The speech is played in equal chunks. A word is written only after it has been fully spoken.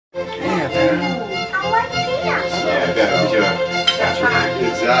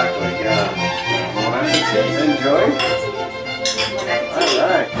exactly, yeah. Enjoy. All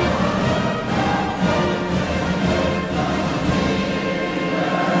right.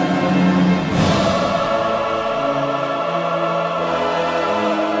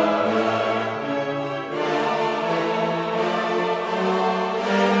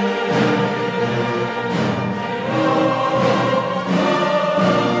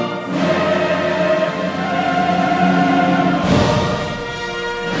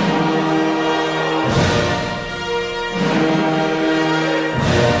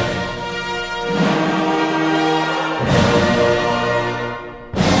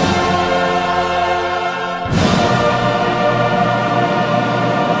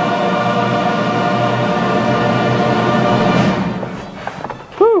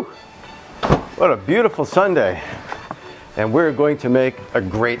 What a beautiful Sunday. And we're going to make a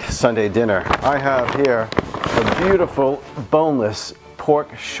great Sunday dinner. I have here a beautiful boneless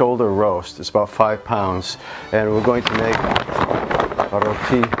pork shoulder roast. It's about 5 pounds. And we're going to make a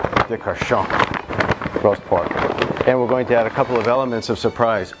rôti de cochon, roast pork. And we're going to add a couple of elements of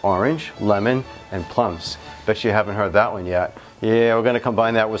surprise: orange, lemon, and plums. Bet you haven't heard that one yet. Yeah, we're going to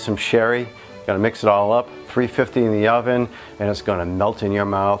combine that with some sherry. Going to mix it all up, 350 in the oven, and it's going to melt in your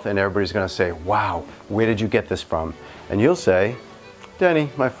mouth, and everybody's going to say, wow, where did you get this from? And you'll say,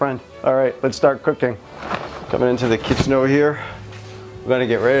 Denny, my friend. All right, let's start cooking. Coming into the kitchen over here. We're going to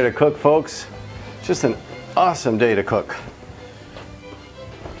get ready to cook, folks. Just an awesome day to cook.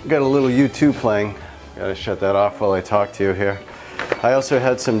 Got a little YouTube playing. Got to shut that off while I talk to you here. I also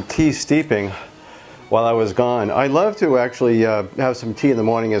had some tea steeping while I was gone. I love to actually have some tea in the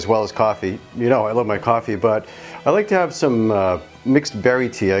morning as well as coffee. You know, I love my coffee, but I like to have some mixed berry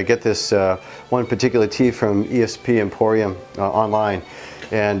tea. I get this one particular tea from ESP Emporium online,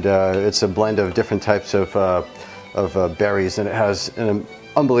 and it's a blend of different types of berries, and it has an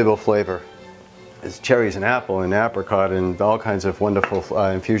unbelievable flavor. It's cherries and apple and apricot and all kinds of wonderful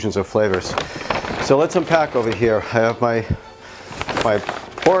infusions of flavors. So let's unpack over here. I have my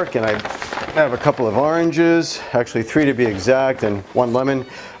pork, and I have a couple of oranges, actually 3 to be exact, and 1 lemon.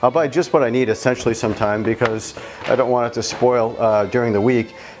 I'll buy just what I need essentially sometime because I don't want it to spoil during the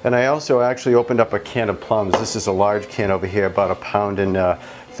week. And I also actually opened up a can of plums. This is a large can over here, about 1 pound and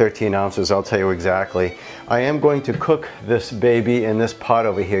 13 ounces. I'll tell you exactly. I am going to cook this baby in this pot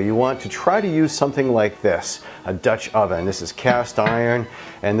over here. You want to try to use something like this, a Dutch oven. This is cast iron,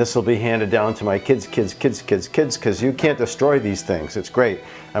 and this will be handed down to my kids, because you can't destroy these things. It's great.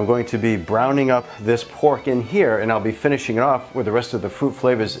 I'm going to be browning up this pork in here, and I'll be finishing it off with the rest of the fruit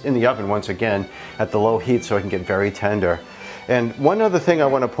flavors in the oven once again at the low heat so I can get very tender. And one other thing I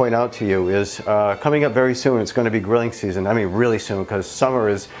want to point out to you is coming up very soon, it's going to be grilling season. I mean really soon, because summer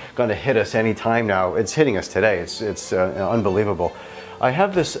is going to hit us any time now. It's hitting us today. It's unbelievable. I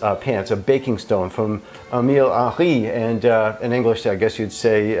have this pan. It's a baking stone from Emile Henry, and in English I guess you'd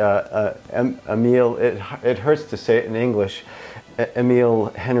say Emile, it hurts to say it in English, Emile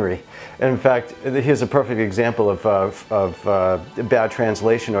Henry. In fact, here's a perfect example of bad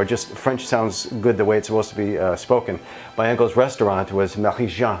translation, or just French sounds good the way it's supposed to be spoken. My uncle's restaurant was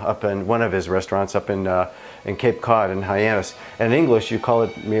Marie-Jean, up in one of his restaurants up in Cape Cod in Hyannis. And in English, you call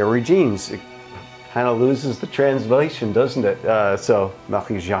it Mary Jean's. It kind of loses the translation, doesn't it? So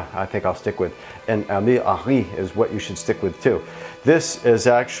Marie-Jean, I think I'll stick with. And Emile Henry is what you should stick with too. This is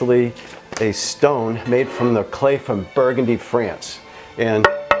actually a stone made from the clay from Burgundy, France. And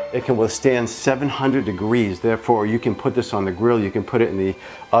it can withstand 700 degrees. Therefore, you can put this on the grill, you can put it in the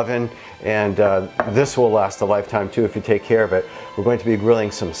oven, and this will last a lifetime too if you take care of it. We're going to be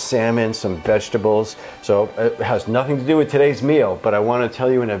grilling some salmon, some vegetables. So it has nothing to do with today's meal, but I want to tell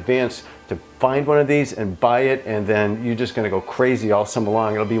you in advance to find one of these and buy it, and then you're just going to go crazy all summer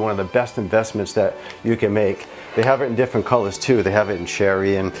long. It'll be one of the best investments that you can make. They have it in different colors too. They have it in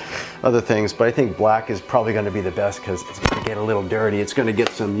cherry and other things, but I think black is probably going to be the best because it's going to get a little dirty. It's going to get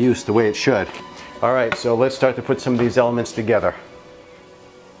some use the way it should. All right, so let's start to put some of these elements together.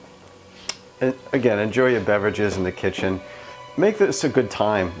 And again, enjoy your beverages in the kitchen. Make this a good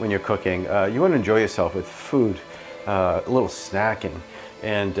time when you're cooking. You want to enjoy yourself with food, a little snacking,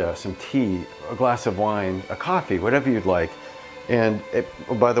 and some tea, a glass of wine, a coffee, whatever you'd like. And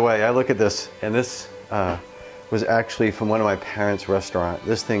oh, by the way, I look at this, and this was actually from one of my parents' restaurant.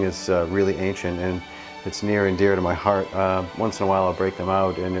 This thing is really ancient, and it's near and dear to my heart. Once in a while I'll break them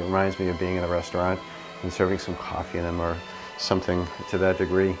out, and it reminds me of being in a restaurant and serving some coffee in them or something to that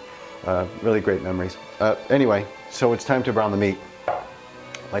degree. Really great memories. Anyway, so it's time to brown the meat.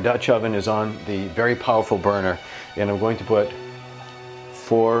 My Dutch oven is on the very powerful burner, and I'm going to put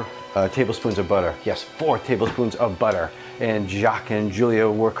 4 tablespoons of butter. Yes, 4 tablespoons of butter. And Jacques and Julia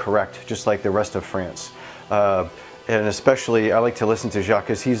were correct, just like the rest of France. And especially, I like to listen to Jacques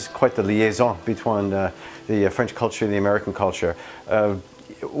because he's quite the liaison between the French culture and the American culture.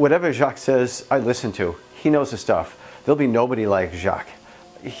 Whatever Jacques says, I listen to. He knows his stuff. There'll be nobody like Jacques.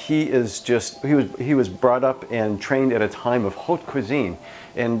 He was brought up and trained at a time of haute cuisine,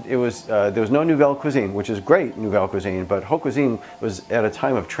 and there was no nouvelle cuisine, which is great, nouvelle cuisine, but haute cuisine was at a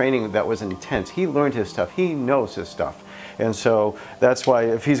time of training that was intense. He learned his stuff. He knows his stuff, and so that's why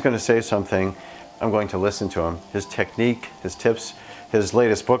if he's going to say something, I'm going to listen to him. His technique, his tips, his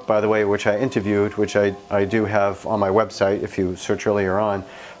latest book, by the way, which I interviewed, which I do have on my website if you search earlier on,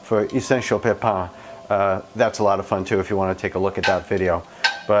 for Essential Pépins. That's a lot of fun too if you want to take a look at that video.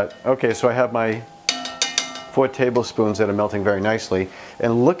 But okay, so I have my 4 tablespoons that are melting very nicely,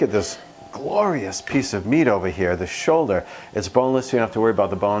 and look at this glorious piece of meat over here, the shoulder. It's boneless, so you don't have to worry about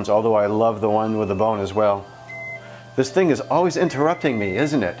the bones, although I love the one with the bone as well. This thing is always interrupting me,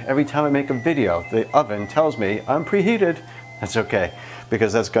 isn't it? Every time I make a video, the oven tells me I'm preheated. That's okay,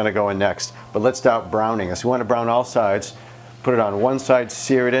 because that's going to go in next. But let's start browning this. You want to brown all sides. Put it on one side,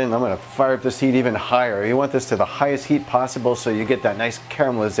 sear it in. I'm going to fire up this heat even higher. You want this to the highest heat possible so you get that nice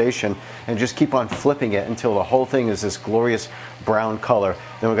caramelization, and just keep on flipping it until the whole thing is this glorious brown color.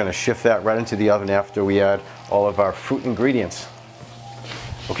 Then we're going to shift that right into the oven after we add all of our fruit ingredients.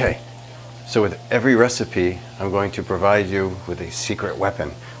 Okay, so with every recipe, I'm going to provide you with a secret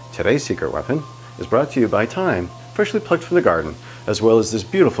weapon. Today's secret weapon is brought to you by thyme, freshly plucked from the garden, as well as this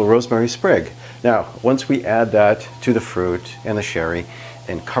beautiful rosemary sprig. Now, once we add that to the fruit and the sherry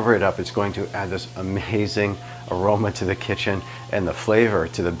and cover it up, it's going to add this amazing aroma to the kitchen, and the flavor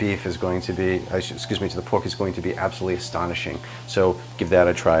to the beef is going to be, to the pork is going to be absolutely astonishing. So give that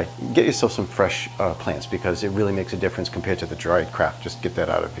a try. Get yourself some fresh plants, because it really makes a difference compared to the dried crap. Just get that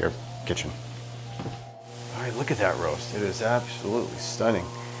out of your kitchen. All right, look at that roast. It is absolutely stunning.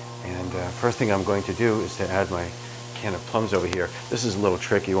 And first thing I'm going to do is to add my can of plums over here. This is a little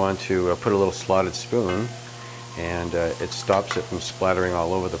trick. You want to put a little slotted spoon, and it stops it from splattering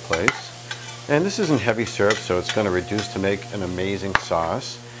all over the place. And this isn't heavy syrup, so it's going to reduce to make an amazing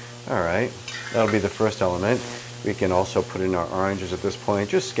sauce. All right, that'll be the first element. We can also put in our oranges at this point.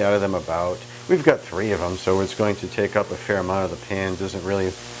 Just scatter them about. We've got 3 of them, so it's going to take up a fair amount of the pan. Doesn't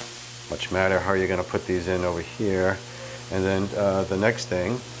really much matter how you're going to put these in over here. And then the next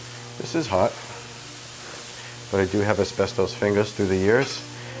thing, this is hot, but I do have asbestos fingers through the years.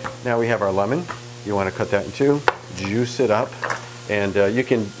 Now we have our lemon. You want to cut that in 2, juice it up, and you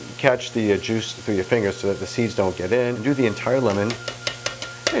can catch the juice through your fingers so that the seeds don't get in. Do the entire lemon,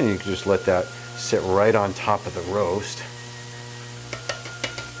 and you can just let that sit right on top of the roast.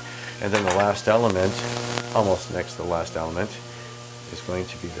 And then the last element, almost next to the last element, is going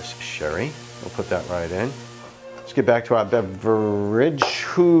to be this sherry. We'll put that right in. Let's get back to our beverage.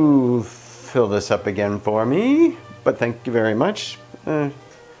 Who fill this up again for me? But thank you very much. Hey,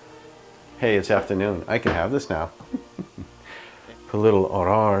 it's afternoon. I can have this now. A little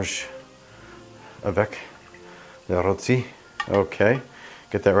orange avec le rôti. Okay,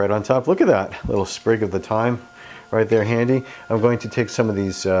 get that right on top. Look at that little sprig of the thyme right there handy. I'm going to take some of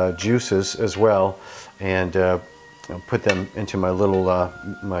these juices as well, and put them into my little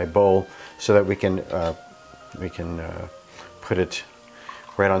my bowl so that we can put it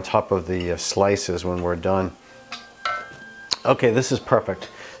right on top of the slices when we're done. Okay, this is perfect.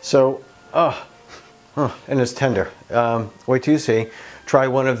 So, and it's tender. Wait till you see. Try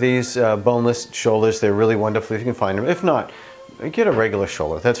one of these boneless shoulders. They're really wonderful if you can find them. If not, get a regular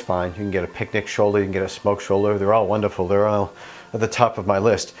shoulder. That's fine. You can get a picnic shoulder. You can get a smoked shoulder. They're all wonderful. They're all at the top of my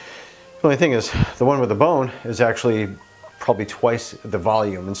list. The only thing is, the one with the bone is actually probably twice the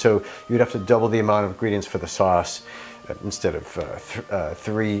volume, and so you'd have to double the amount of ingredients for the sauce. Instead of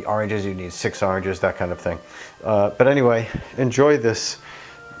 3 oranges, you need 6 oranges, that kind of thing. But anyway, enjoy this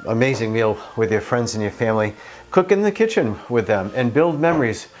amazing meal with your friends and your family. Cook in the kitchen with them and build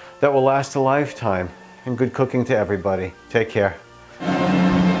memories that will last a lifetime. And good cooking to everybody. Take care.